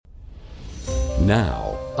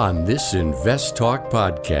Now, on this Invest Talk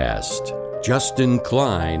podcast, Justin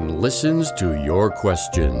Klein listens to your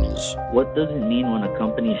questions. What does it mean when a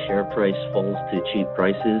company's share price falls to cheap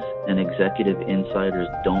prices and executive insiders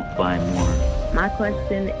don't buy more? My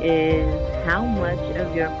question is, how much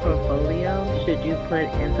of your portfolio should you put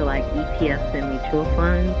into like ETFs and mutual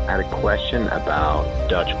funds? I had a question about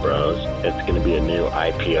Dutch Bros. It's going to be a new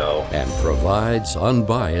IPO. And provides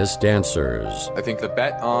unbiased answers. I think the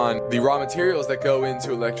bet on the raw materials that go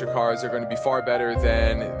into electric cars are going to be far better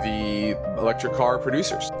than the electric car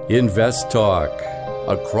producers. Invest Talk.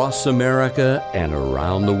 Across America and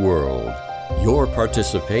around the world. Your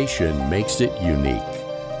participation makes it unique.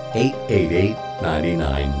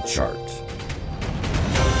 888-99-CHART.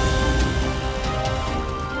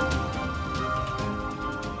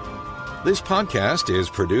 This podcast is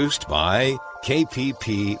produced by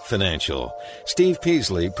KPP Financial. Steve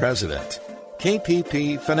Peasley, President.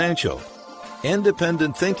 KPP Financial.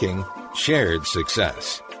 Independent thinking, shared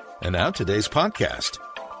success. And now today's podcast.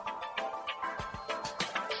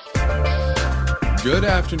 Good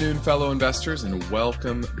afternoon, fellow investors, and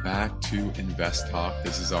welcome back to Invest Talk.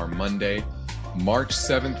 This is our Monday, March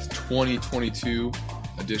 7th, 2022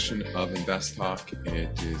 edition of Invest Talk.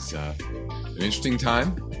 It is an interesting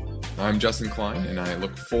time. I'm Justin Klein, and I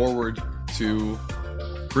look forward to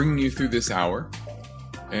bringing you through this hour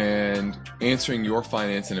and answering your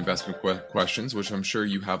finance and investment questions, which I'm sure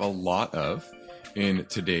you have a lot of in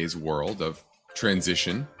today's world of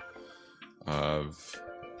transition, of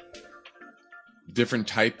different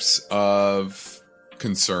types of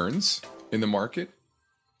concerns in the market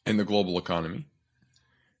and the global economy,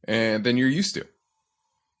 and than you're used to,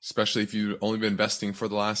 especially if you've only been investing for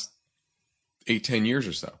the last 8-10 years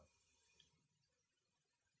or so.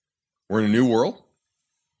 We're in a new world,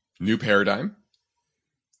 new paradigm,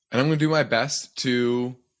 and I'm going to do my best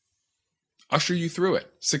to usher you through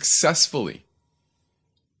it successfully.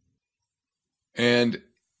 And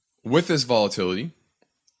with this volatility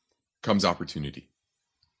comes opportunity.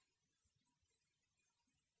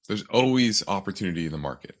 There's always opportunity in the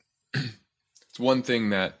market. It's one thing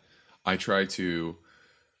that I try to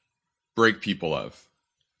break people of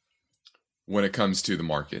when it comes to the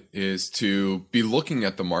market is to be looking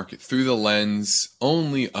at the market through the lens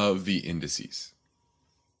only of the indices.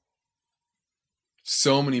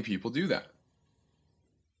 So many people do that.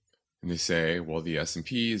 And they say, well, the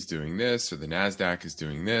S&P is doing this or the NASDAQ is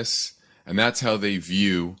doing this, and that's how they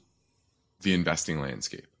view the investing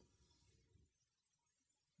landscape.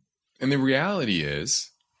 And the reality is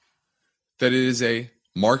that it is a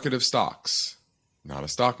market of stocks, not a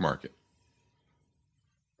stock market.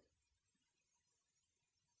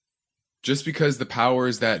 Just because the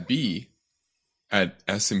powers that be at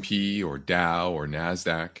S&P or Dow or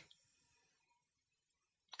NASDAQ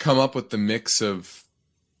come up with the mix of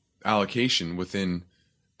allocation within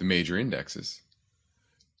the major indexes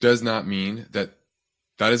does not mean that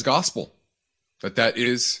that is gospel. That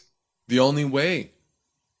is the only way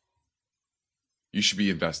you should be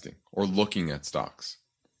investing or looking at stocks.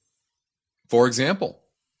 For example,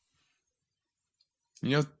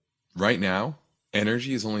 right now,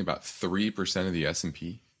 energy is only about 3% of the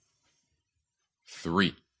S&P.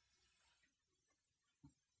 3.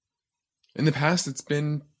 In the past, it's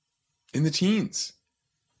been in the teens.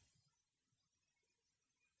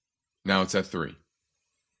 Now it's at 3.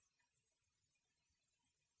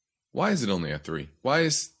 Why is it only at 3? Why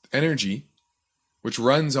is energy, which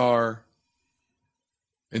runs our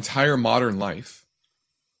entire modern life,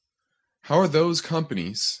 how are those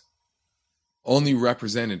companies only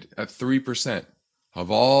represented at 3% of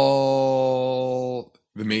all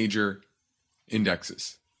the major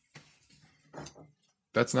indexes?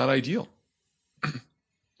 That's not ideal. And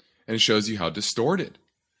it shows you how distorted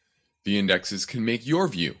the indexes can make your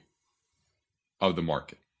view of the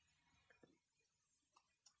market.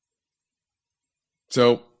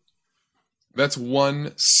 So that's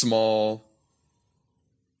one small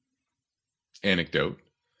anecdote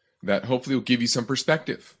that hopefully will give you some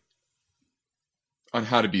perspective on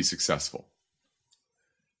how to be successful.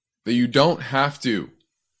 That you don't have to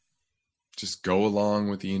just go along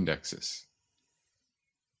with the indexes.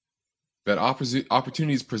 That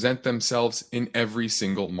opportunities present themselves in every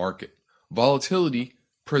single market. Volatility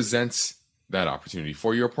presents that opportunity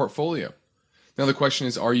for your portfolio. Now the question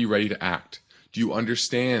is, are you ready to act? Do you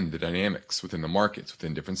understand the dynamics within the markets,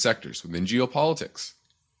 within different sectors, within geopolitics?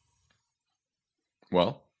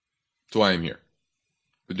 Well, that's why I'm here.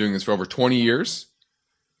 I've been doing this for over 20 years.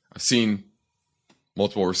 I've seen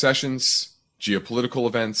multiple recessions, geopolitical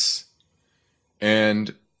events,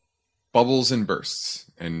 and bubbles and bursts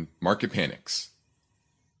and market panics.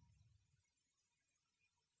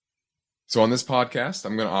 So on this podcast,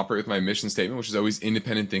 I'm going to operate with my mission statement, which is always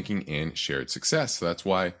independent thinking and shared success. So that's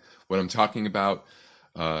why when I'm talking about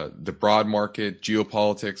the broad market,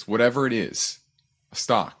 geopolitics, whatever it is, a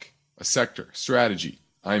stock, a sector, strategy,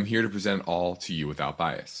 I'm here to present it all to you without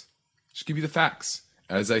bias. Just give you the facts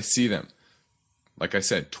as I see them. Like I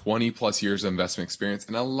said, 20 plus years of investment experience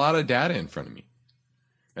and a lot of data in front of me.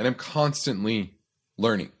 And I'm constantly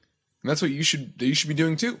learning. And that's what you should be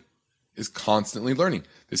doing too, is constantly learning.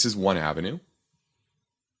 This is one avenue,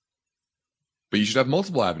 but you should have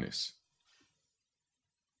multiple avenues.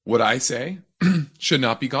 What I say should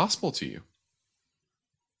not be gospel to you.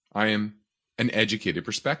 I am an educated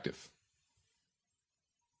perspective.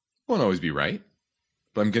 Won't always be right,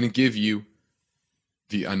 but I'm going to give you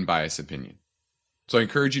the unbiased opinion. So I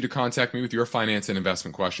encourage you to contact me with your finance and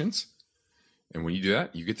investment questions. And when you do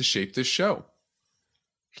that, you get to shape this show.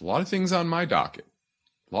 There's a lot of things on my docket,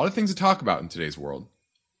 a lot of things to talk about in today's world.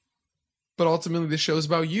 But ultimately, this show is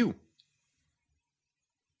about you,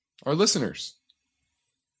 our listeners.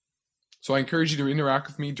 So I encourage you to interact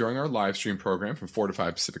with me during our live stream program from 4 to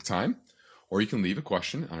 5 Pacific time, or you can leave a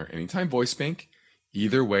question on our Anytime Voice Bank.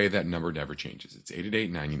 Either way, that number never changes. It's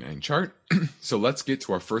 888-99-CHART. So let's get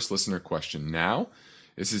to our first listener question now.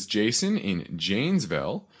 This is Jason in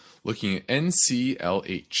Janesville looking at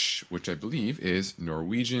NCLH, which I believe is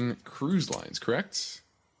Norwegian Cruise Lines, correct?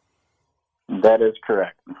 That is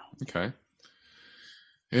correct. Okay.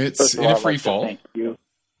 It's in a free fall. Thank you.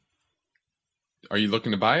 Are you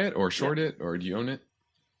looking to buy it or short it, or do you own it?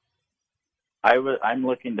 I'm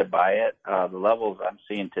looking to buy it. The levels I'm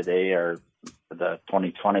seeing today are the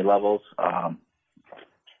 2020 levels. I'm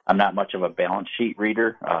not much of a balance sheet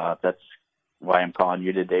reader. That's why I'm calling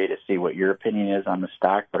you today to see what your opinion is on the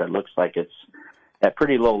stock, but it looks like it's at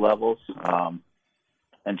pretty low levels.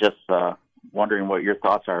 And just wondering what your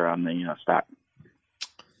thoughts are on the stock.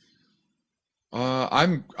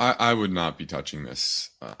 I would not be touching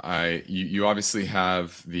this. You obviously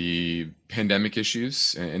have the pandemic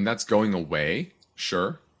issues, and that's going away,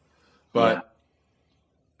 sure, but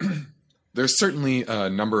there's certainly a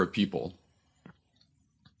number of people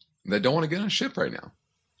that don't want to get on a ship right now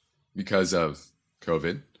because of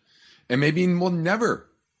COVID, and maybe will never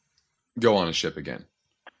go on a ship again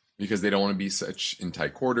because they don't want to be such in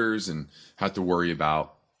tight quarters and have to worry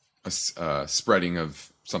about a spreading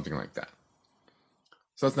of something like that.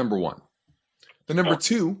 So that's number one. The number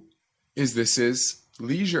two is this is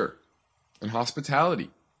leisure and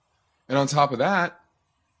hospitality. And on top of that,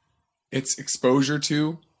 it's exposure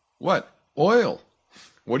to what? Oil.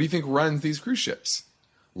 What do you think runs these cruise ships?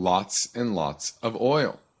 Lots and lots of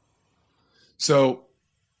oil. So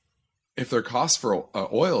if their cost for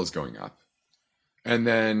oil is going up, and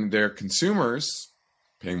then their consumers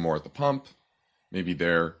paying more at the pump, maybe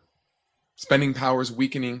their spending power is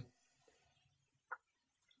weakening,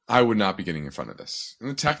 I would not be getting in front of this. And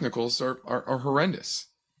the technicals are horrendous.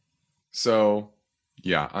 So,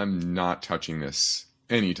 yeah, I'm not touching this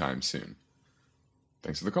anytime soon.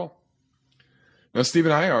 Thanks for the call. Now, Steve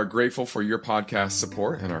and I are grateful for your podcast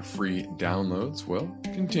support, and our free downloads will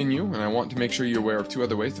continue. And I want to make sure you're aware of two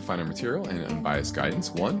other ways to find our material and unbiased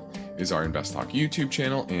guidance. One is our Invest Talk YouTube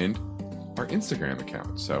channel and our Instagram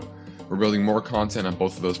account. So we're building more content on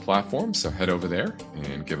both of those platforms. So head over there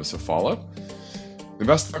and give us a follow. The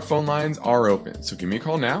Invest Talk phone lines are open, so give me a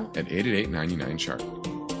call now at 888-99-CHART.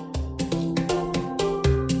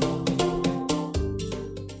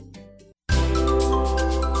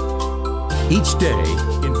 Each day,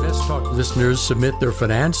 Invest Talk listeners submit their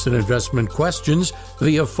finance and investment questions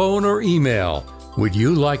via phone or email. Would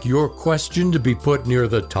you like your question to be put near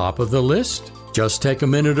the top of the list? Just take a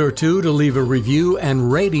minute or two to leave a review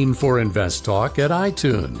and rating for Invest Talk at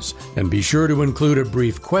iTunes. And be sure to include a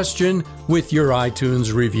brief question with your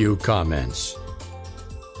iTunes review comments.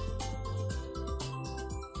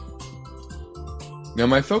 Now,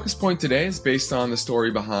 my focus point today is based on the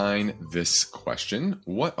story behind this question.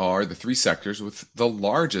 What are the three sectors with the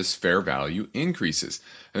largest fair value increases?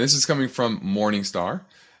 And this is coming from Morningstar.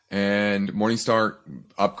 And Morningstar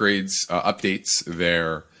updates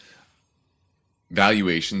their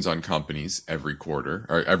valuations on companies every quarter,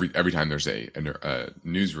 or every time there's a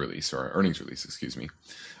news release or earnings release,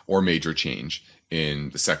 or major change in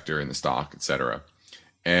the sector, in the stock, etc.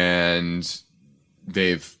 And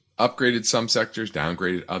they've upgraded some sectors,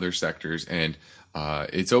 downgraded other sectors, and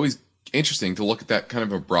it's always interesting to look at that kind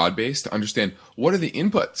of a broad base to understand what are the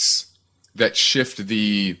inputs that shift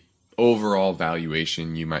the overall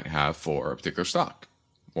valuation you might have for a particular stock.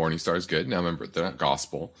 Morningstar is good. Now remember, they're not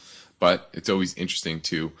gospel, but it's always interesting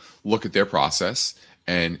to look at their process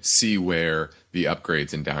and see where the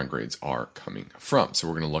upgrades and downgrades are coming from. So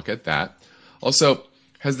we're going to look at that. Also,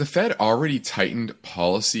 has the Fed already tightened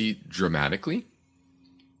policy dramatically?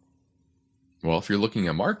 Well, if you're looking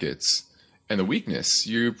at markets and the weakness,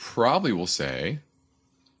 you probably will say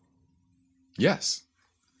yes.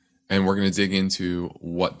 And we're going to dig into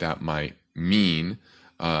what that might mean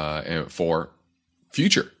for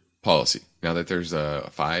future policy, now that there's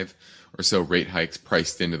 5 or so rate hikes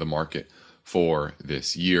priced into the market for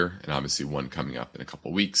this year, and obviously one coming up in a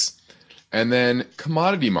couple weeks. And then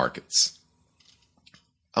commodity markets.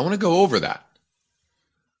 I want to go over that.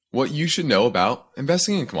 What you should know about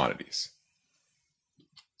investing in commodities.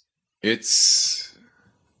 It's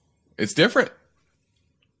different.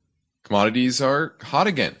 Commodities are hot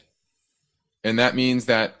again. And that means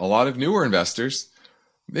that a lot of newer investors,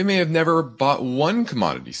 they may have never bought one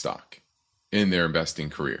commodity stock in their investing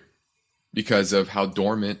career because of how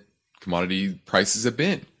dormant commodity prices have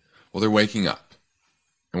been. Well, they're waking up.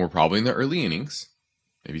 And we're probably in the early innings,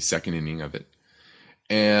 maybe second inning of it.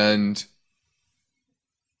 And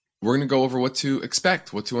we're going to go over what to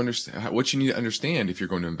expect, what you need to understand if you're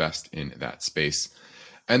going to invest in that space.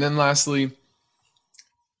 And then lastly,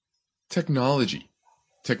 technology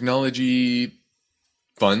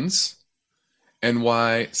funds, and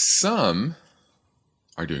why some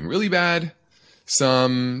are doing really bad,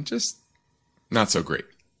 some just not so great.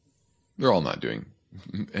 They're all not doing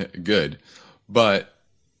good, but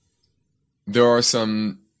there are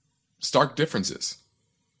some stark differences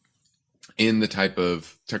in the type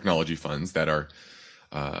of technology funds that are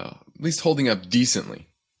at least holding up decently,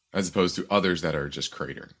 as opposed to others that are just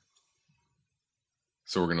cratering.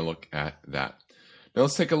 So we're going to look at that. Now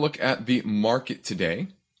let's take a look at the market today.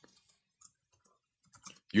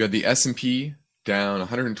 You had the S&P down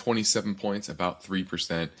 127 points, about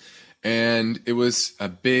 3%. And it was a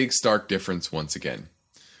big, stark difference once again.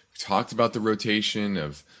 We talked about the rotation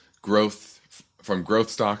of growth, from growth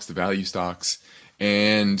stocks to value stocks,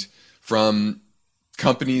 and from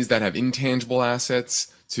companies that have intangible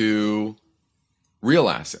assets to real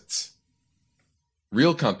assets.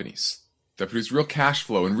 Real companies that produce real cash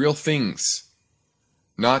flow and real things,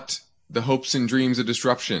 not the hopes and dreams of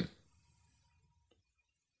disruption.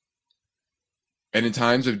 And in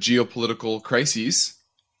times of geopolitical crises,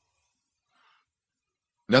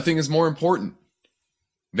 nothing is more important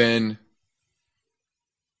than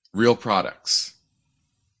real products.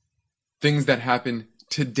 Things that happen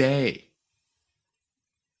today.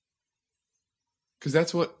 Because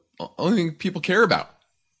that's what only thing people care about.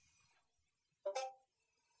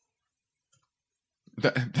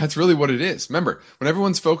 That's really what it is. Remember, when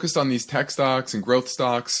everyone's focused on these tech stocks and growth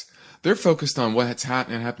stocks, they're focused on what's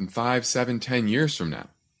happen 5, 7, 10 years from now.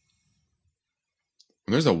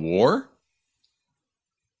 When there's a war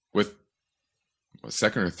with the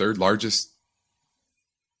second or third largest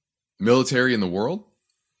military in the world,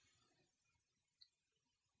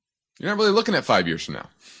 you're not really looking at 5 years from now.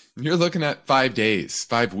 You're looking at 5 days,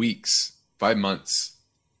 5 weeks, 5 months.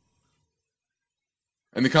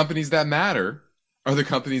 And the companies that matter are the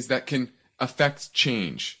companies that can affect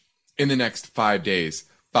change in the next 5 days,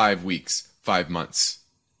 5 weeks, 5 months.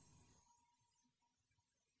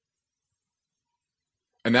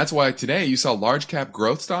 And that's why today you saw large cap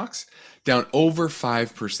growth stocks down over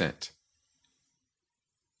 5%.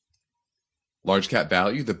 Large cap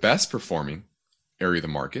value, the best performing area of the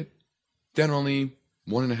market, down only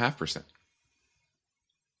 1.5%.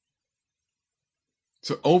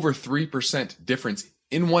 So over 3% difference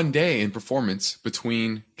in one day in performance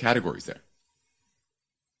between categories there.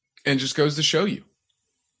 And it just goes to show you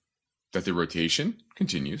that the rotation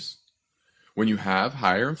continues. When you have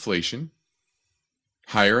higher inflation,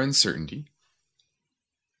 higher uncertainty,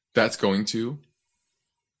 that's going to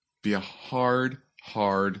be a hard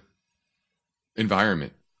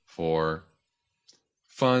environment for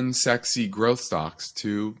fun, sexy growth stocks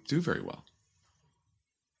to do very well.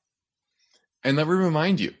 And let me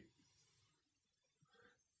remind you,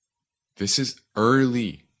 this is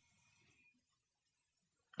early.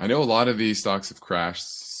 I know a lot of these stocks have crashed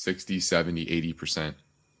 60, 70, 80%.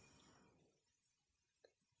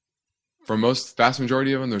 For most, vast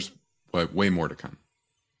majority of them, there's way more to come.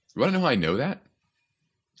 You want to know how I know that?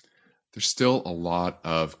 There's still a lot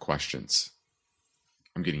of questions.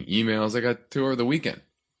 I'm getting emails I got to over the weekend.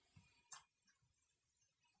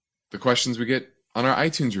 The questions we get on our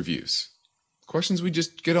iTunes reviews. Questions we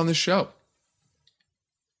just get on this show.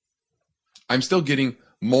 I'm still getting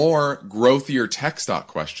more growthier tech stock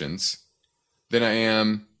questions than I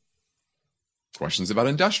am questions about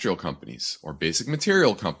industrial companies or basic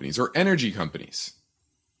material companies or energy companies.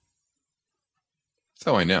 That's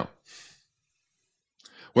how I know.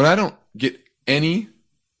 When I don't get any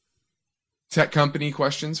tech company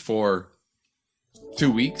questions for 2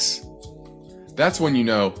 weeks, that's when you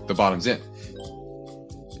know the bottom's in.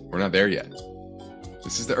 We're not there yet.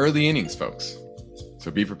 This is the early innings, folks. So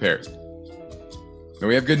be prepared. Now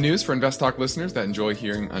we have good news for Invest Talk listeners that enjoy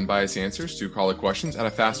hearing unbiased answers to caller questions at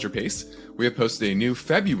a faster pace. We have posted a new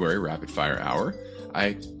February Rapid Fire Hour.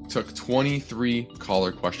 I took 23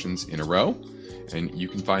 caller questions in a row, and you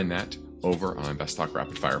can find that over on Invest Talk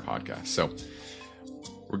Rapid Fire podcast. So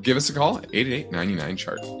give us a call at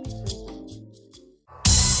 888-99-CHART.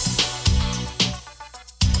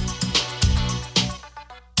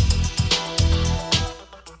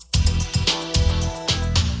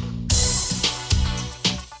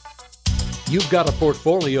 You've got a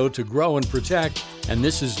portfolio to grow and protect, and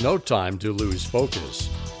this is no time to lose focus.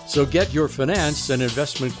 So get your finance and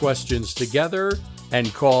investment questions together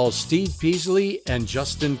and call Steve Peasley and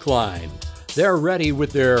Justin Klein. They're ready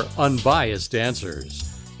with their unbiased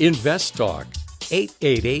answers. Invest Talk,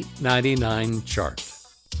 888-99-CHART.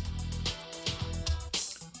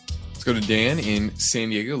 Let's go to Dan in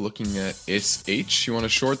San Diego looking at SH. You want to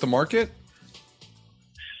short the market?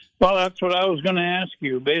 Well, that's what I was going to ask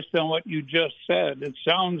you. Based on what you just said, it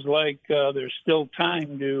sounds like there's still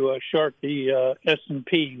time to short the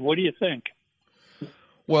S&P. What do you think?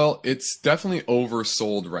 Well, it's definitely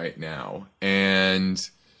oversold right now, and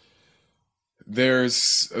there's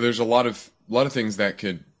a lot of things that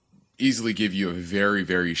could easily give you a very,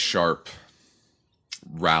 very sharp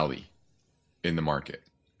rally in the market,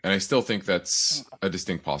 and I still think that's a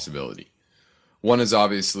distinct possibility. One is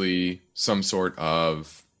obviously some sort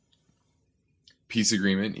of peace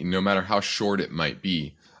agreement, no matter how short it might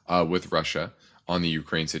be, with Russia on the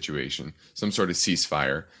Ukraine situation, some sort of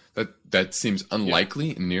ceasefire. That seems unlikely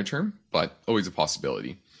in the near term, but always a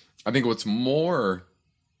possibility. I think what's more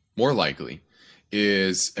likely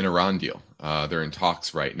is an Iran deal. They're in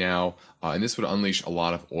talks right now, and this would unleash a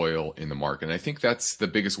lot of oil in the market. And I think that's the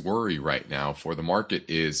biggest worry right now for the market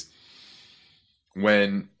is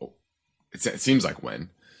when it seems like when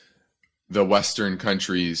the Western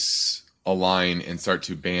countries align and start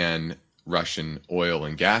to ban Russian oil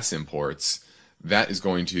and gas imports, that is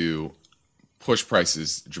going to push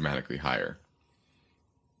prices dramatically higher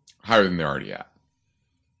than they're already at.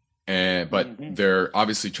 But they're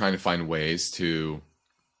obviously trying to find ways to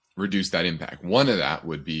reduce that impact. One of that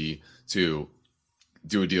would be to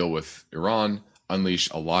do a deal with Iran,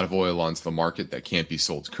 unleash a lot of oil onto the market that can't be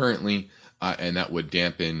sold currently, and that would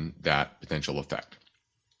dampen that potential effect.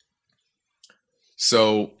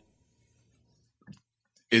 So,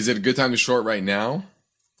 is it a good time to short right now?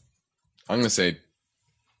 I'm going to say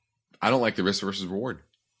I don't like the risk versus reward.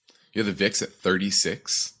 You have the VIX at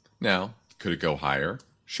 36 now. Could it go higher?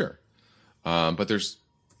 Sure. But there's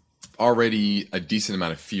already a decent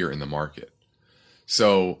amount of fear in the market.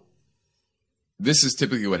 So this is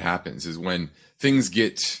typically what happens is when things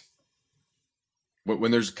get,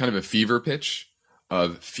 when there's kind of a fever pitch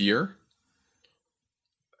of fear,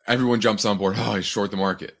 everyone jumps on board. Oh, I short the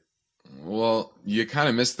market. Well, you kind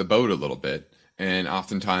of missed the boat a little bit. And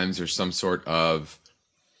oftentimes there's some sort of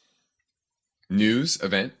news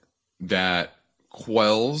event that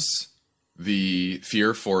quells the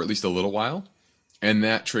fear for at least a little while. And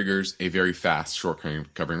that triggers a very fast short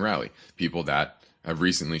covering rally. People that have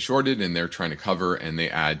recently shorted and they're trying to cover and they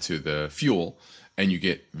add to the fuel and you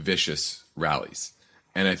get vicious rallies.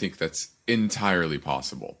 And I think that's entirely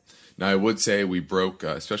possible. Now, I would say we broke,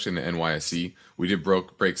 especially in the NYSE, we did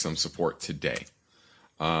break some support today.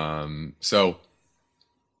 So,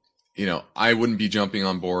 I wouldn't be jumping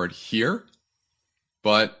on board here,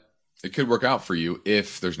 but it could work out for you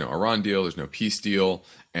if there's no Iran deal, there's no peace deal,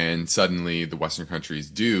 and suddenly the Western countries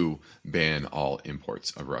do ban all imports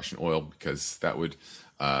of Russian oil, because that would,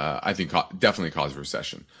 I think, definitely cause a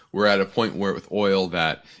recession. We're at a point where with oil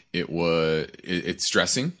that it's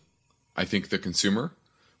stressing, I think, the consumer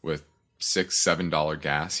with $6-7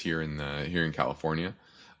 gas here in California,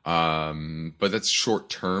 but that's short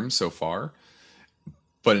term so far.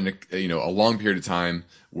 But in a long period of time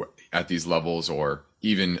at these levels, or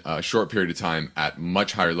even a short period of time at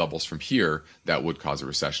much higher levels from here, that would cause a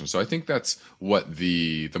recession. So I think that's what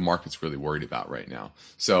the market's really worried about right now.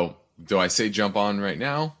 So do I say jump on right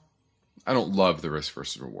now? I don't love the risk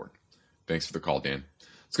versus reward. Thanks for the call, Dan.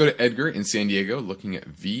 Let's go to Edgar in San Diego looking at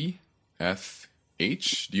VFH.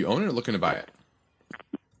 Do you own it or looking to buy it?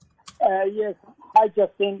 Yes. Hi,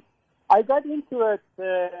 Justin. I got into it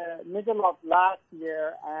middle of last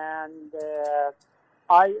year, and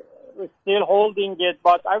I was still holding it,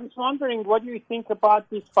 but I was wondering, what do you think about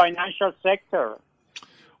this financial sector?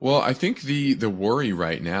 Well, I think the worry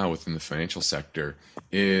right now within the financial sector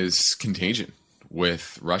is contagion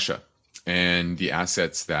with Russia and the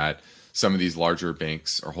assets that some of these larger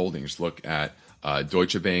banks are holding. Just look at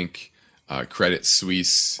Deutsche Bank, Credit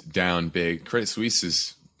Suisse down big. Credit Suisse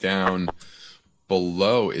is down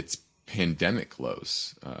below its pandemic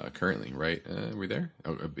lows currently, right? Are we there?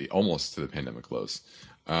 Oh, it'd be almost to the pandemic lows.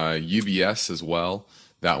 UBS as well.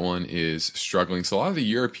 That one is struggling. So a lot of the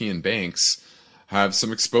European banks have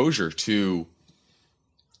some exposure to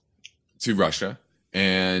Russia,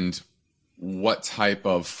 and what type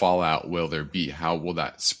of fallout will there be? How will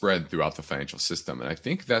that spread throughout the financial system? And I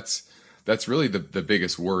think that's really the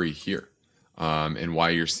biggest worry here, and why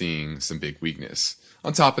you're seeing some big weakness.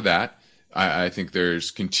 On top of that, I think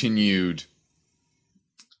there's continued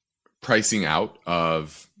pricing out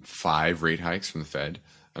of 5 rate hikes from the Fed.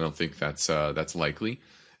 I don't think that's likely.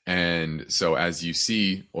 And so as you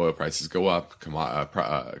see oil prices go up,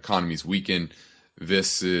 economies weaken,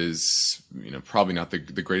 this is probably not the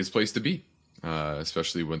greatest place to be,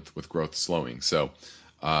 especially with growth slowing. So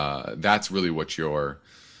that's really what you're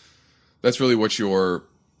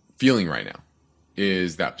feeling right now,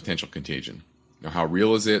 is that potential contagion. Now, how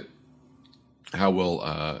real is it? How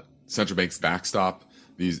will central banks backstop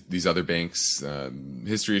these other banks?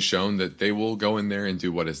 History has shown that they will go in there and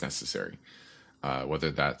do what is necessary. Whether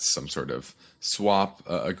that's some sort of swap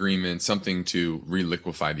agreement, something to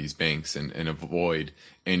reliquify these banks and avoid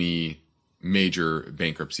any major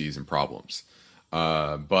bankruptcies and problems.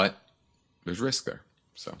 But there's risk there.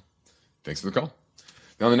 So thanks for the call.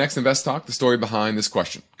 Now, on the next Invest Talk, the story behind this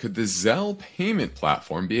question: could the Zelle payment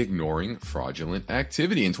platform be ignoring fraudulent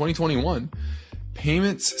activity? In 2021,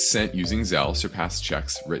 payments sent using Zelle surpassed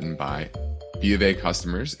checks written by B of A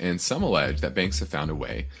customers, and some allege that banks have found a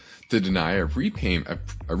way to deny a repayment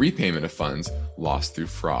of funds lost through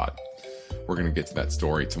fraud. We're going to get to that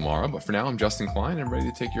story tomorrow, but for now, I'm Justin Klein, and I'm ready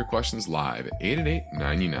to take your questions live at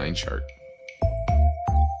 888-99-CHART.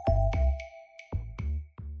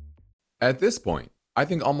 At this point, I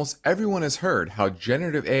think almost everyone has heard how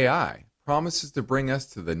generative AI promises to bring us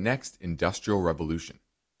to the next industrial revolution.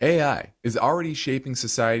 AI is already shaping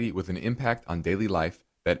society with an impact on daily life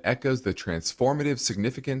that echoes the transformative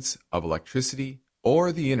significance of electricity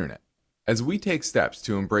or the internet. As we take steps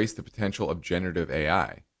to embrace the potential of generative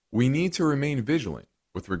AI, we need to remain vigilant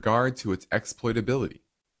with regard to its exploitability.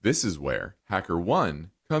 This is where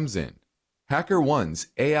HackerOne comes in. HackerOne's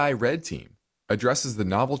AI Red Team addresses the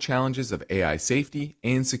novel challenges of AI safety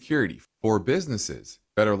and security for businesses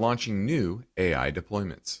that are launching new AI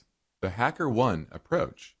deployments. The HackerOne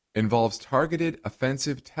approach involves targeted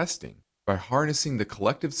offensive testing by harnessing the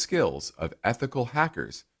collective skills of ethical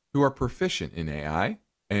hackers who are proficient in AI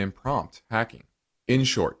and prompt hacking. In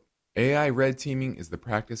short, AI red teaming is the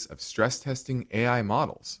practice of stress testing AI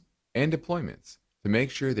models and deployments to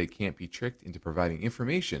make sure they can't be tricked into providing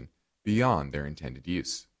information beyond their intended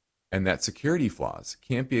use, and that security flaws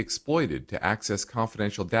can't be exploited to access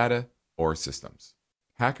confidential data or systems.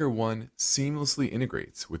 HackerOne seamlessly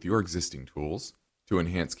integrates with your existing tools to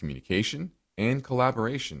enhance communication and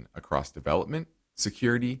collaboration across development,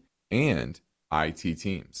 security, and IT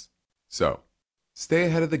teams. So, stay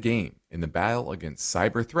ahead of the game in the battle against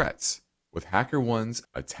cyber threats with HackerOne's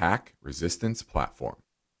attack resistance platform.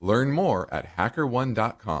 Learn more at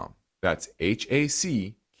hackerone.com. That's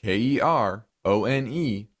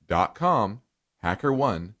HackerOne.com,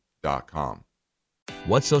 hackerone.com.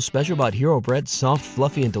 What's so special about Hero Bread's soft,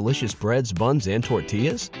 fluffy, and delicious breads, buns, and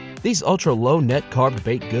tortillas? These ultra-low net-carb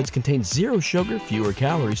baked goods contain zero sugar, fewer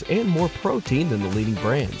calories, and more protein than the leading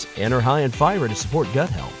brands, and are high in fiber to support gut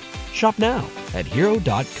health. Shop now at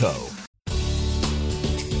Hero.co.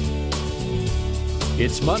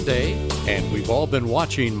 It's Monday, and we've all been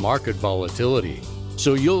watching market volatility.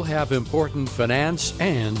 So you'll have important finance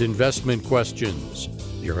and investment questions.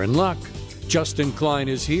 You're in luck. Justin Klein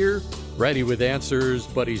is here, ready with answers,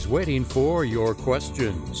 but he's waiting for your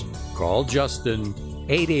questions. Call Justin,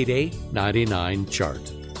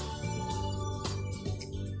 888-99-CHART.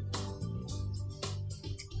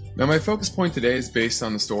 Now, my focus point today is based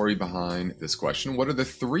on the story behind this question. What are the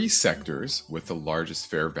 3 sectors with the largest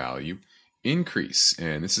fair value increase?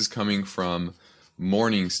 And this is coming from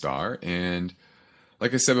Morningstar. And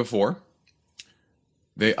like I said before,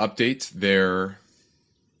 they update their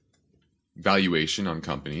valuation on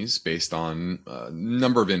companies based on a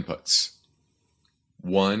number of inputs.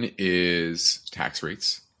 One is tax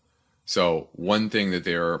rates. So one thing that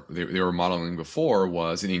they were modeling before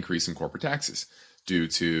was an increase in corporate taxes due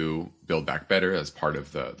to Build Back Better as part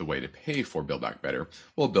of the way to pay for Build Back Better.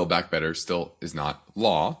 Well, Build Back Better still is not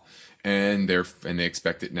law, and they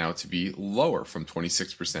expect it now to be lower from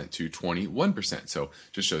 26% to 21%. So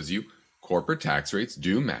just shows you corporate tax rates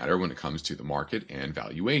do matter when it comes to the market and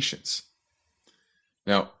valuations.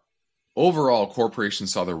 Now, overall,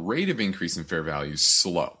 corporations saw the rate of increase in fair values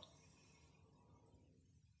slow.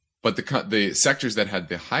 But the sectors that had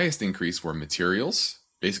the highest increase were materials,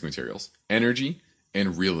 basic materials, energy,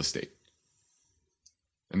 and real estate.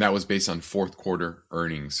 And that was based on fourth quarter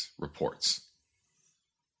earnings reports.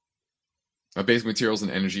 Now, basic materials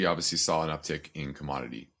and energy obviously saw an uptick in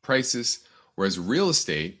commodity prices, whereas real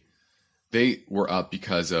estate, they were up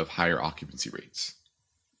because of higher occupancy rates.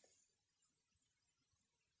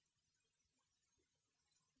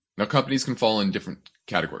 Now, companies can fall in different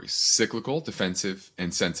categories: cyclical, defensive,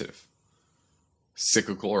 and sensitive.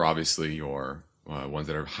 Cyclical are obviously your ones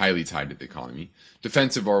that are highly tied to the economy.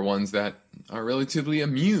 Defensive are ones that are relatively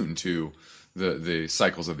immune to the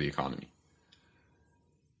cycles of the economy.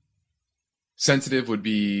 Sensitive would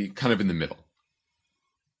be kind of in the middle.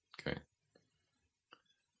 Okay.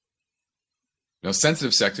 Now,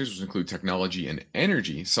 sensitive sectors, which include technology and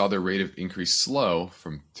energy, saw their rate of increase slow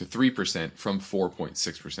to 3% from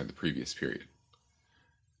 4.6% the previous period.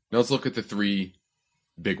 Now let's look at the three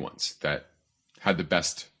big ones that had the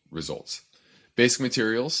best results. Basic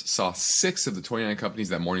materials saw 6 of the 29 companies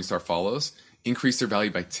that Morningstar follows increase their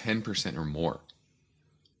value by 10% or more.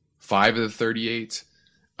 5 of the 38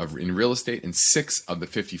 in real estate and 6 of the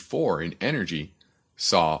 54 in energy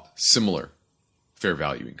saw similar fair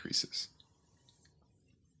value increases.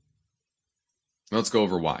 Now let's go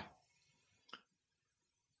over why.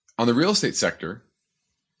 On the real estate sector,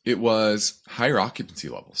 it was higher occupancy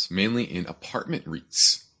levels, mainly in apartment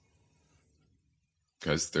REITs,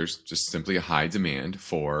 because there's just simply a high demand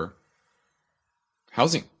for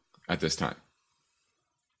housing at this time,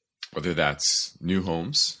 whether that's new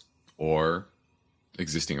homes or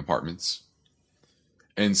existing apartments.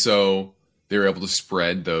 And so they were able to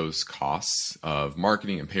spread those costs of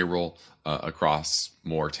marketing and payroll across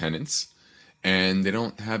more tenants, and they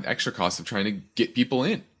don't have extra costs of trying to get people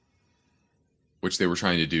in, which they were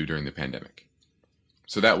trying to do during the pandemic.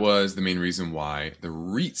 So that was the main reason why the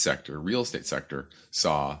REIT sector, real estate sector,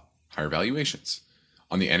 saw higher valuations.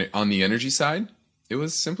 On the energy side, it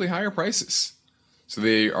was simply higher prices. So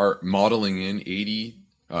they are modeling in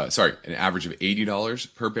an average of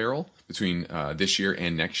 $80 per barrel between this year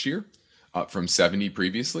and next year, up from $70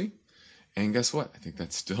 previously. And guess what? I think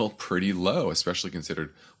that's still pretty low, especially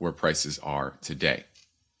considered where prices are today.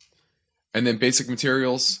 And then basic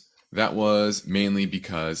materials, that was mainly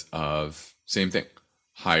because of, same thing,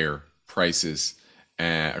 higher prices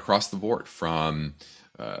across the board, from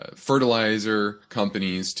fertilizer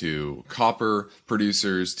companies to copper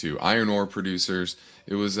producers to iron ore producers.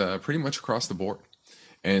 It was pretty much across the board.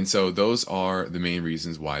 And so those are the main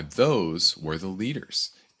reasons why those were the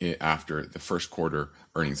leaders after the first quarter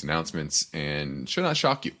earnings announcements, and should not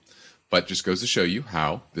shock you, but just goes to show you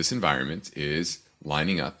how this environment is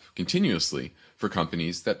lining up continuously for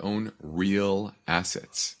companies that own real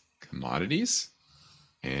assets, commodities,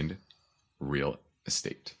 and real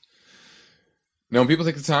estate. Now, when people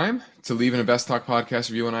take the time to leave an Invest Talk podcast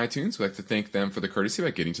review on iTunes, we'd like to thank them for the courtesy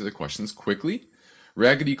by getting to the questions quickly.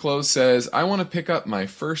 Raggedy Clothes says, I want to pick up my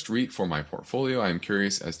first REIT for my portfolio. I am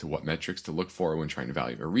curious as to what metrics to look for when trying to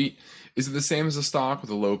value a REIT. Is it the same as a stock with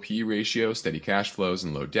a low P ratio, steady cash flows,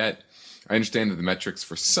 and low debt? I understand that the metrics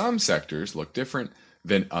for some sectors look different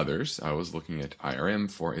than others. I was looking at IRM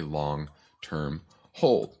for a long-term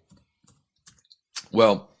hold.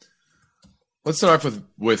 Well, let's start off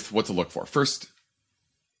with what to look for. First,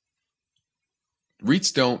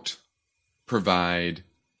 REITs don't provide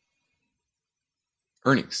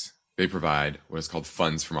earnings. They provide what is called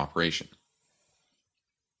funds from operation.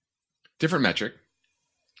 Different metric,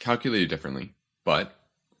 calculated differently, but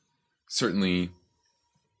certainly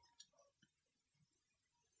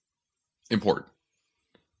important.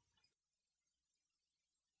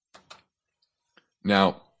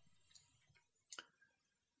 Now,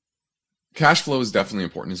 cash flow is definitely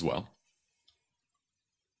important as well.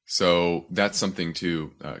 So that's something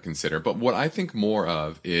to consider. But what I think more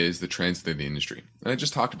of is the trends within the industry. And I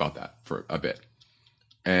just talked about that for a bit.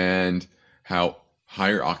 And how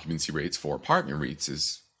higher occupancy rates for apartment REITs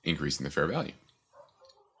is increasing the fair value.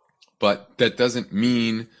 But that doesn't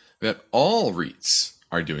mean that all REITs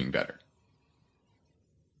are doing better.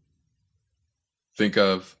 Think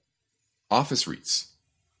of office REITs.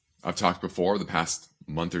 I've talked before, the past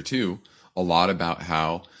month or two, a lot about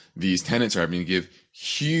how these tenants are having to give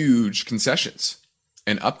huge concessions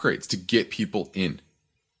and upgrades to get people in.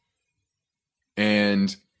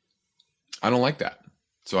 And I don't like that.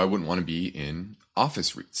 So I wouldn't want to be in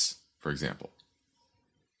office REITs. for example.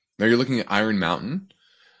 Now you're looking at Iron Mountain.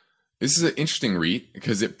 This is an interesting REIT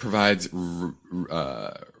because it provides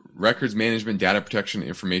records management, data protection,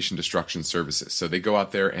 information destruction services. So they go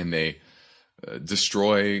out there and they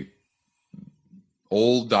destroy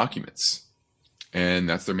old documents, and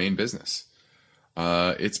that's their main business.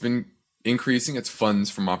 It's been increasing its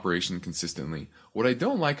funds from operation consistently. What I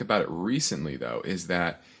don't like about it recently, though, is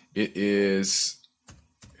that its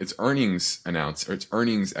earnings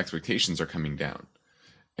expectations are coming down,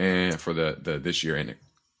 and for the this year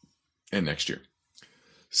and next year.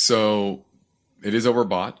 So it is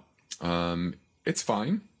overbought. It's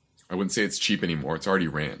fine. I wouldn't say it's cheap anymore. It's already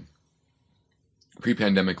ran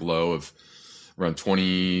pre-pandemic low of around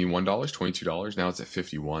 $21, $22. Now it's at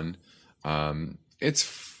 $51. I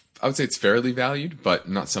would say it's fairly valued, but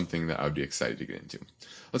not something that I would be excited to get into.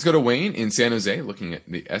 Let's go to Wayne in San Jose, looking at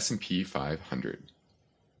the S&P 500.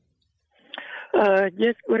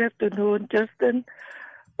 Yes, good afternoon, Justin.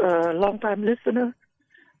 Long-time listener.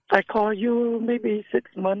 I called you maybe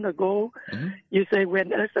 6 months ago. Mm-hmm. You say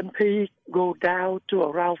when S&P go down to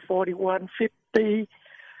around 41.50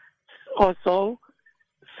 or so,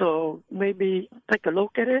 so maybe take a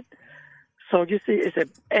look at it. So you see it's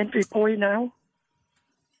an entry point now.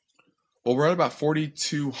 Well, we're at about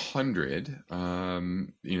 4,200.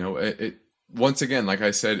 It once again, like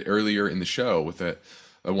I said earlier in the show,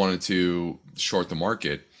 I wanted to short the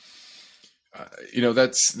market.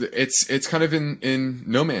 It's kind of in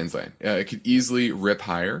no man's land. It could easily rip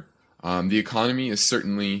higher. The economy is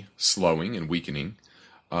certainly slowing and weakening.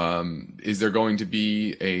 Is there going to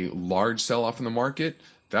be a large sell-off in the market?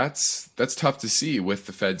 That's tough to see with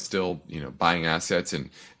the Fed still, buying assets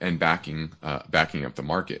and backing up the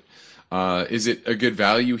market. Is it a good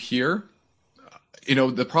value here?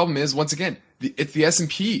 The problem is, once again, it's the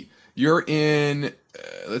S&P. You're in,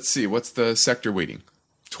 let's see, what's the sector weighting?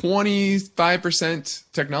 25%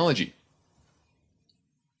 technology.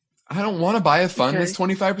 I don't want to buy a fund that's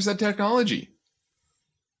 25% technology.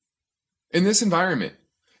 In this environment,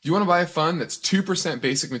 you want to buy a fund that's 2%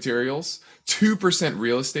 basic materials, 2%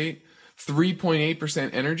 real estate, 3.8%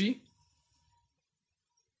 energy,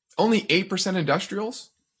 only 8%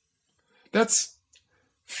 industrials? That's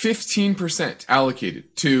 15%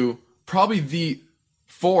 allocated to probably the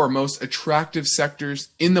 4 most attractive sectors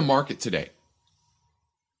in the market today.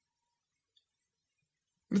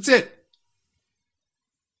 That's it.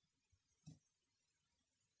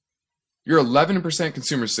 You're 11%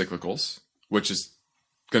 consumer cyclicals, which is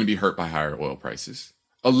going to be hurt by higher oil prices.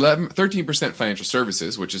 13% financial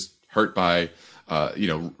services, which is hurt by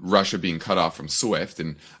Russia being cut off from SWIFT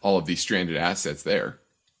and all of these stranded assets there.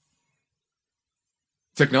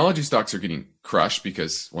 Technology stocks are getting crushed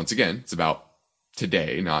because, once again, it's about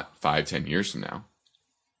today, not 5-10 years from now.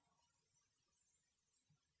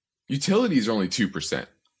 Utilities are only 2%.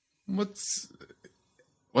 Once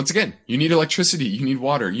again, you need electricity, you need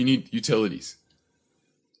water, you need utilities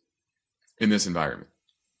in this environment.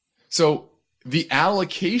 So the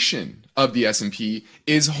allocation of the S&P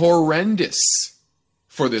is horrendous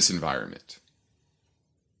for this environment.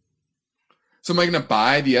 So am I going to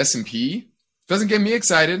buy the S&P? Doesn't get me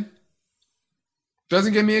excited.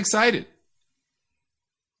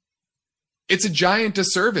 It's a giant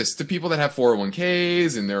disservice to people that have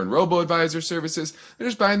 401ks and they're in robo-advisor services. They're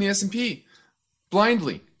just buying the S&P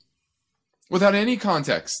blindly without any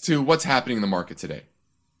context to what's happening in the market today.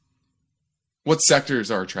 What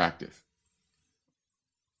sectors are attractive?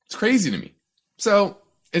 It's crazy to me. So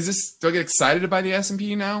do I get excited to buy the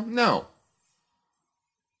S&P now? No.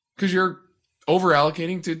 Because you're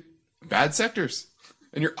over-allocating to bad sectors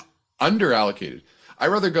and you're under-allocated. I'd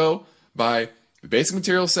rather go buy the basic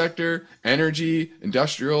material sector, energy,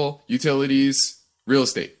 industrial, utilities, real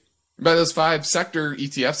estate. Buy those 5 sector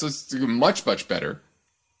ETFs, it's much, much better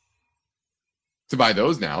to buy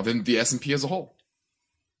those now than the S&P as a whole.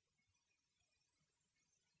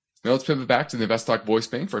 Now let's pivot back to the InvestTalk voice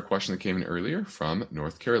bank for a question that came in earlier from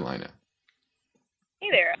North Carolina. Hey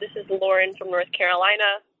there, this is Lauren from North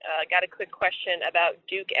Carolina. Got a quick question about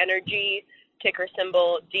Duke Energy, ticker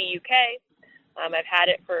symbol DUK. I've had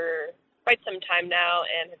it for quite some time now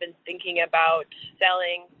and have been thinking about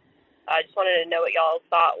selling. I just wanted to know what y'all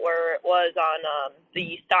thought where it was on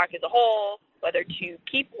the stock as a whole, whether to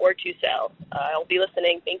keep or to sell. I'll be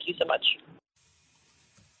listening. Thank you so much.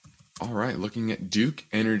 All right, looking at Duke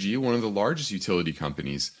Energy, one of the largest utility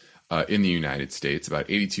companies in the United States, about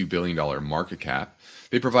 $82 billion market cap.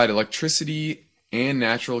 They provide electricity and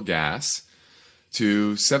natural gas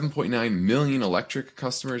to 7.9 million electric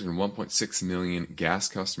customers and 1.6 million gas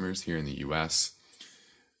customers here in the U.S.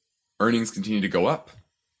 Earnings continue to go up.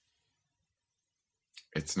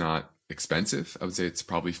 It's not expensive. I would say it's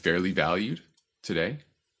probably fairly valued today,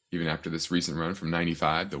 even after this recent run from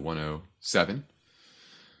 95 to 107.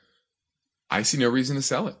 I see no reason to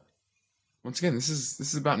sell it. Once again, this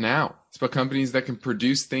is about now. It's about companies that can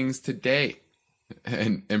produce things today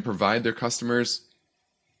and provide their customers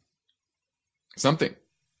something.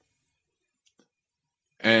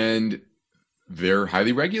 And they're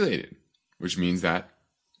highly regulated, which means that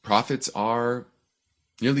profits are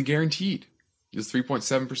nearly guaranteed, just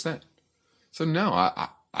 3.7%. So no,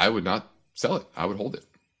 I would not sell it. I would hold it.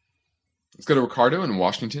 Let's go to Ricardo in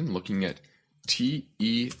Washington, looking at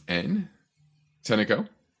TEN, Tenneco.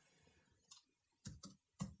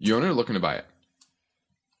 You own it or looking to buy it?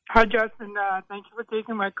 Hi, Justin. Thank you for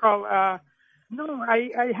taking my call. No,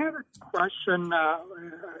 I have a question.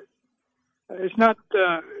 It's not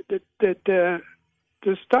that the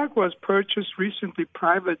stock was purchased recently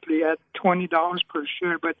privately at $20 per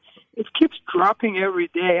share, but it keeps dropping every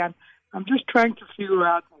day. And I'm just trying to figure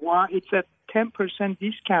out why it's at 10%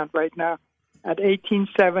 discount right now at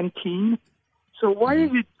 $18.17. So why is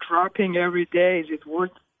it dropping every day? Is it worth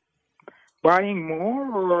buying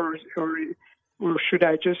more, or should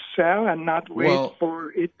I just sell and not wait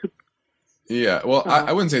for it to? Yeah, well,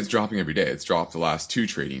 I wouldn't say it's dropping every day. It's dropped the last 2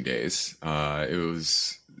 trading days. It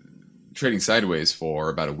was trading sideways for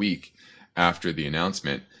about a week after the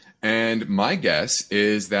announcement. And my guess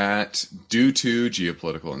is that due to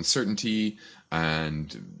geopolitical uncertainty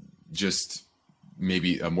and just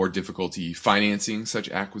maybe a more difficulty financing such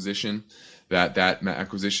acquisition, that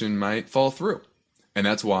acquisition might fall through. And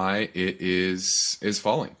that's why it is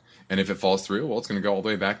falling. And if it falls through, well, it's going to go all the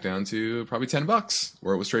way back down to probably $10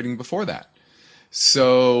 where it was trading before that.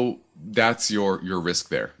 So that's your risk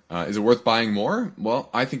there. Is it worth buying more? Well,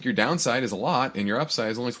 I think your downside is a lot and your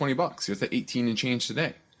upside is only $20. You're at 18 and change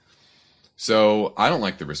today. So I don't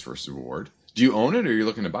like the risk versus reward. Do you own it or are you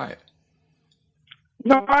looking to buy it?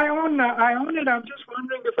 No, I own it. I'm just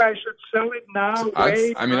wondering if I should sell it now.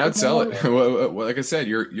 I'd sell it. Well, like I said,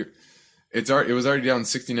 it was already down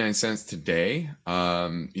 69 cents today.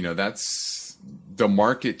 That's the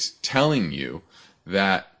market telling you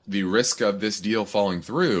that the risk of this deal falling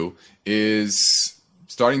through is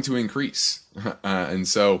starting to increase. And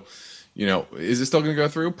so, is it still going to go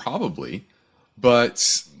through? Probably. But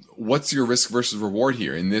what's your risk versus reward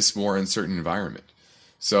here in this more uncertain environment?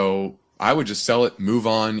 So I would just sell it, move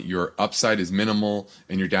on. Your upside is minimal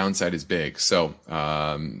and your downside is big. So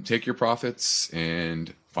take your profits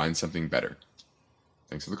and find something better.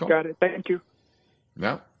 Thanks for the call. Got it. Thank you.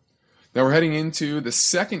 Now we're heading into the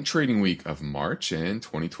second trading week of March, and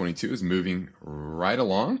 2022 is moving right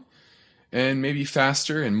along and maybe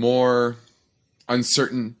faster and more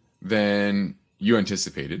uncertain than you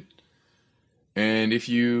anticipated. And if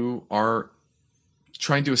you are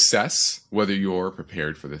trying to assess whether you're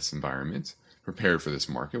prepared for this environment, prepared for this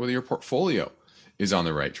market, whether your portfolio is on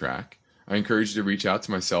the right track, I encourage you to reach out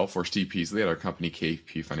to myself or Steve Peasley at our company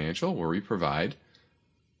KP Financial, where we provide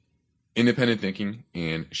independent thinking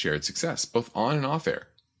and shared success, both on and off air.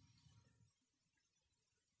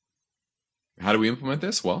 How do we implement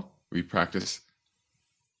this? Well, we practice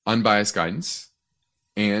unbiased guidance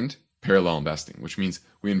and parallel investing, which means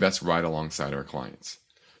we invest right alongside our clients.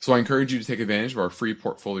 So I encourage you to take advantage of our free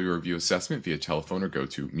portfolio review assessment via telephone or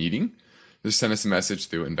GoToMeeting. Just send us a message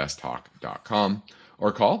through investtalk.com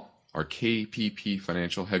or call our KPP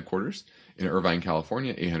Financial headquarters in Irvine,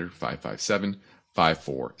 California,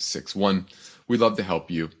 800-557-5461. We'd love to help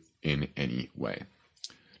you in any way.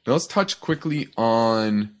 Now let's touch quickly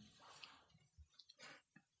on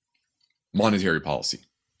monetary policy.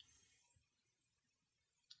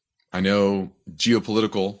 I know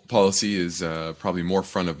geopolitical policy is probably more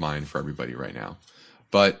front of mind for everybody right now,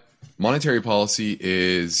 but monetary policy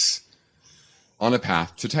is on a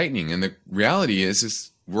path to tightening. And the reality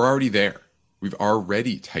is we're already there. We've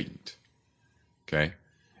already tightened. Okay.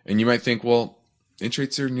 And you might think, well, interest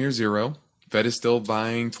rates are near zero. Fed is still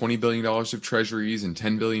buying $20 billion of treasuries and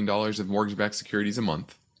 $10 billion of mortgage-backed securities a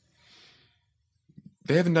month.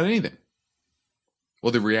 They haven't done anything.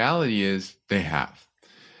 Well, the reality is they have.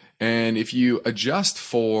 And if you adjust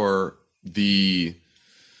for QE,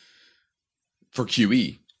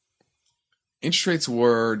 interest rates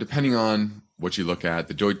were, depending on what you look at,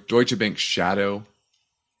 the Deutsche Bank shadow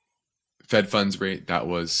Fed funds rate, that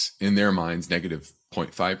was, in their minds, negative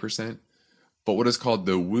 0.5%. But what is called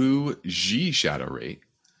the Wu Xi shadow rate,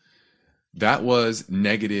 that was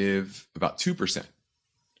negative about 2%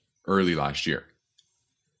 early last year.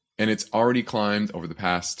 And it's already climbed over the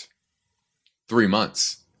past 3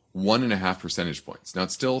 months, 1.5 percentage points. Now,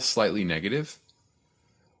 it's still slightly negative,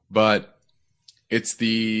 but It's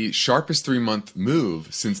the sharpest 3-month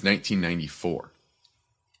move since 1994.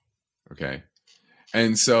 Okay.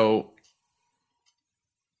 And so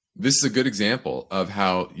this is a good example of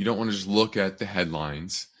how you don't want to just look at the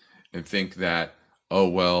headlines and think that, oh,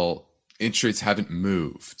 well, interest rates haven't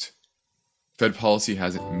moved. Fed policy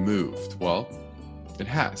hasn't moved. Well, it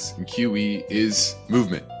has. And QE is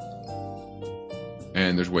movement.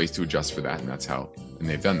 And there's ways to adjust for that, and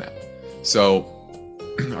they've done that. So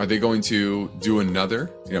are they going to do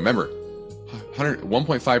another? Remember,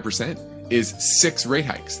 1.5% is 6 rate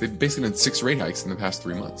hikes. They've basically done 6 rate hikes in the past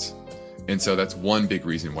 3 months. And so that's one big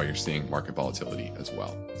reason why you're seeing market volatility as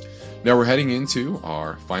well. Now we're heading into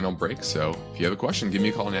our final break. So if you have a question, give me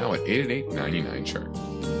a call now at 888-99-CHART.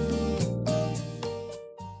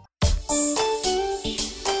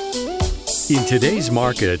 In today's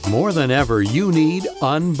market, more than ever, you need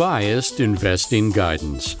unbiased investing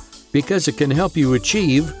guidance because it can help you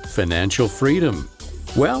achieve financial freedom.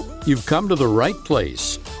 Well, you've come to the right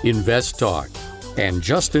place, Invest Talk. And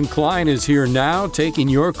Justin Klein is here now taking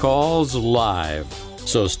your calls live.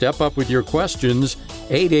 So step up with your questions,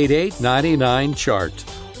 888-99-CHART.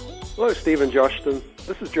 Hello, Steve and Justin.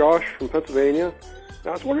 This is Josh from Pennsylvania.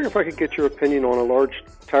 Now, I was wondering if I could get your opinion on a large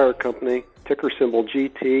tire company, ticker symbol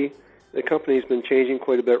GT. The company's been changing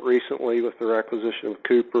quite a bit recently with their acquisition of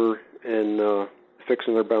Cooper and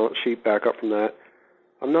fixing their balance sheet back up from that.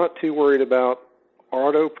 I'm not too worried about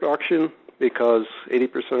auto production because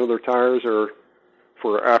 80% of their tires are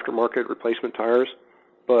for aftermarket replacement tires,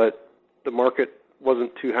 but the market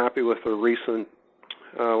wasn't too happy with their recent,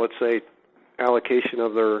 let's say, allocation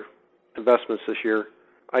of their investments this year.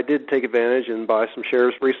 I did take advantage and buy some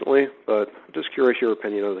shares recently, but I'm just curious your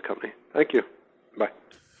opinion of the company. Thank you. Bye.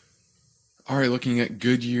 All right, looking at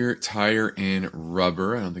Goodyear Tire and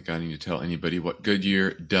Rubber. I don't think I need to tell anybody what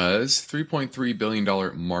Goodyear does. $3.3 billion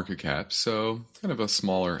market cap, so kind of a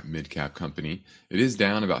smaller mid-cap company. It is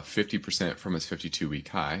down about 50% from its 52-week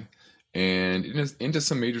high, and it is into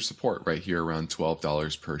some major support right here around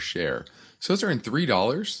 $12 per share. So it's earning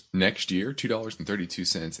 $3 next year,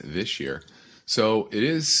 $2.32 this year. So it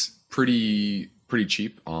is pretty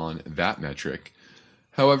cheap on that metric.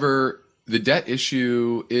 However, the debt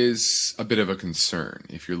issue is a bit of a concern.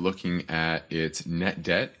 If you're looking at its net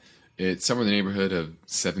debt, it's somewhere in the neighborhood of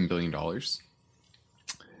 $7 billion.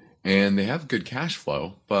 And they have good cash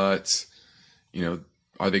flow, but,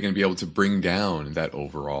 are they going to be able to bring down that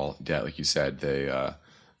overall debt? Like you said, the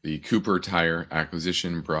Cooper Tire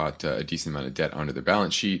acquisition brought a decent amount of debt onto their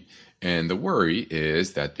balance sheet. And the worry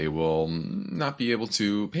is that they will not be able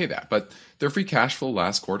to pay that. But their free cash flow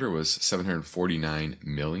last quarter was $749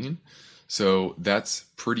 million. So that's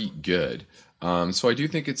pretty good. So I do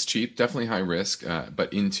think it's cheap, definitely high risk,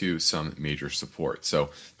 but into some major support.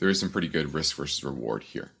 So there is some pretty good risk versus reward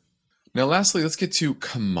here. Now, lastly, let's get to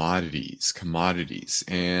commodities.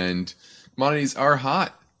 And commodities are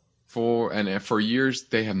hot for years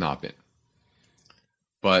they have not been.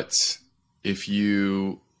 But if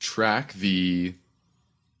you track the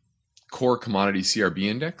core commodity CRB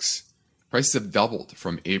index, prices have doubled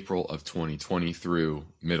from April of 2020 through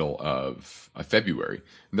middle of February.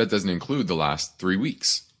 And that doesn't include the last 3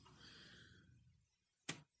 weeks.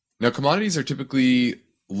 Now, commodities are typically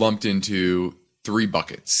lumped into 3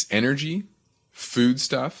 buckets: energy,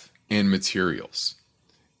 foodstuff, and materials.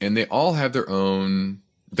 And they all have their own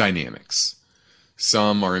dynamics.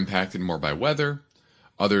 Some are impacted more by weather,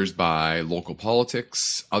 others by local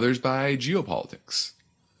politics, others by geopolitics.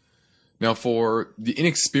 Now, for the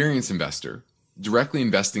inexperienced investor, directly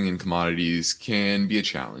investing in commodities can be a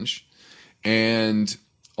challenge. And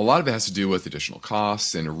a lot of it has to do with additional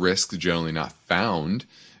costs and risks generally not found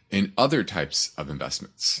in other types of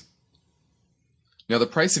investments. Now, the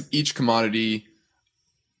price of each commodity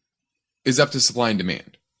is up to supply and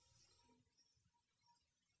demand.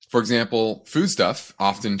 For example, foodstuff,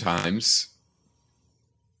 oftentimes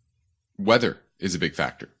weather is a big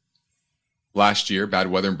factor. Last year,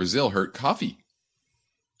 bad weather in Brazil hurt coffee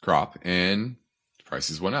crop and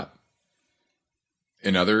prices went up.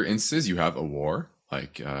 In other instances, you have a war,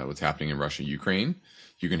 like what's happening in Russia and Ukraine.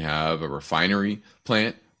 You can have a refinery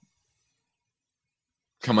plant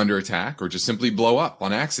come under attack or just simply blow up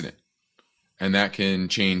on accident. And that can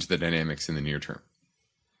change the dynamics in the near term.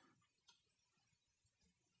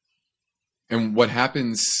 And what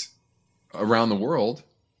happens around the world,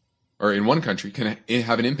 or in one country, can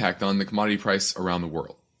have an impact on the commodity price around the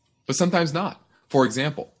world. But sometimes not. For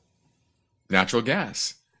example, natural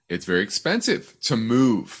gas. It's very expensive to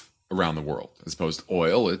move around the world. As opposed to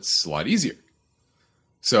oil, it's a lot easier.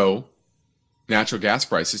 So natural gas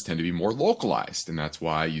prices tend to be more localized, and that's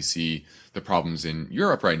why you see the problems in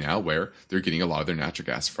Europe right now where they're getting a lot of their natural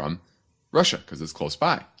gas from Russia because it's close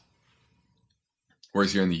by.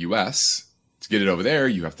 Whereas here in the U.S., to get it over there,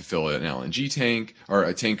 you have to fill an LNG tank or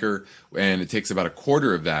a tanker, and it takes about a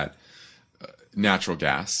quarter of that natural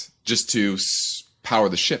gas just to power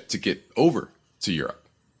the ship to get over to Europe.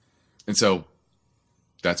 And so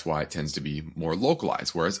that's why it tends to be more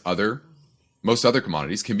localized, whereas most other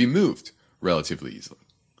commodities can be moved relatively easily.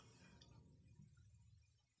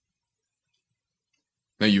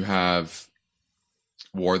 Now you have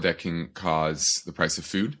war that can cause the price of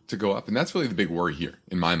food to go up, and that's really the big worry here,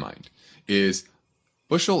 in my mind, is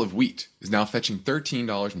bushel of wheat is now fetching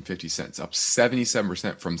 $13.50, up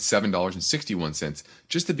 77% from $7.61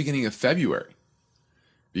 just the beginning of February,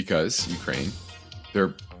 because Ukraine,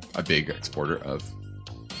 they're a big exporter of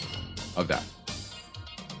that.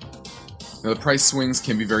 Now the price swings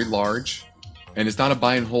can be very large, and it's not a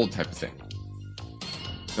buy and hold type of thing.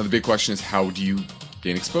 Now the big question is, how do you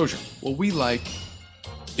gain exposure? Well, we like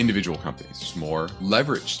individual companies. There's more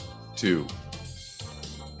leverage to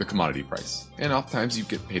the commodity price, and oftentimes you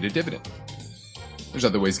get paid a dividend. There's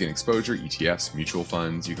other ways to gain exposure: ETFs, mutual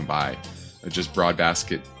funds. You can buy just broad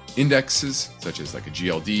basket indexes, such as like a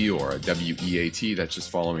GLD or a WEAT that's just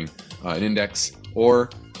following an index, or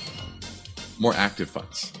more active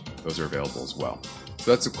funds. Those are available as well.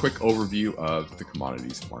 So that's a quick overview of the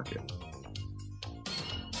commodities market.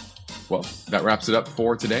 Well, that wraps it up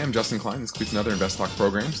for today. I'm Justin Klein. This concludes another Invest Talk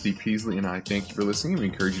program. Steve Peasley and I thank you for listening. We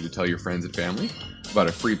encourage you to tell your friends and family about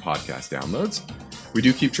our free podcast downloads. We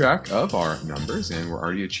do keep track of our numbers, and we're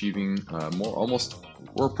already achieving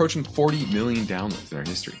we're approaching 40 million downloads in our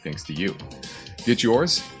history, thanks to you. Get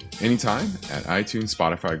yours anytime at iTunes,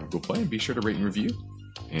 Spotify, Google Play, and be sure to rate and review.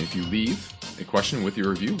 And if you leave a question with your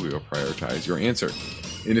review, we will prioritize your answer.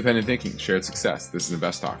 Independent thinking, shared success. This is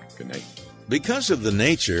Invest Talk. Good night. Because of the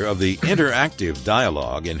nature of the interactive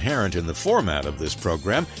dialogue inherent in the format of this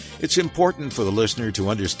program, it's important for the listener to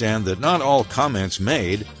understand that not all comments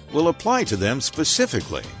made will apply to them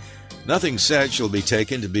specifically. Nothing said shall be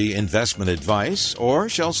taken to be investment advice, or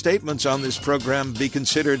shall statements on this program be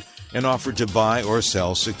considered an offer to buy or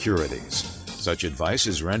sell securities. Such advice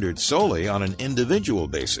is rendered solely on an individual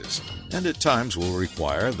basis, and at times will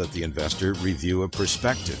require that the investor review a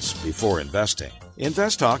prospectus before investing.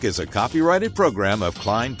 Invest Talk is a copyrighted program of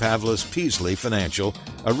Klein Pavlis Peasley Financial,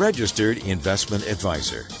 a registered investment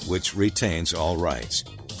advisor, which retains all rights.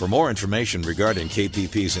 For more information regarding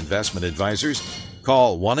KPP's investment advisors,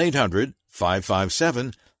 call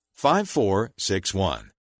 1-800-557-5461.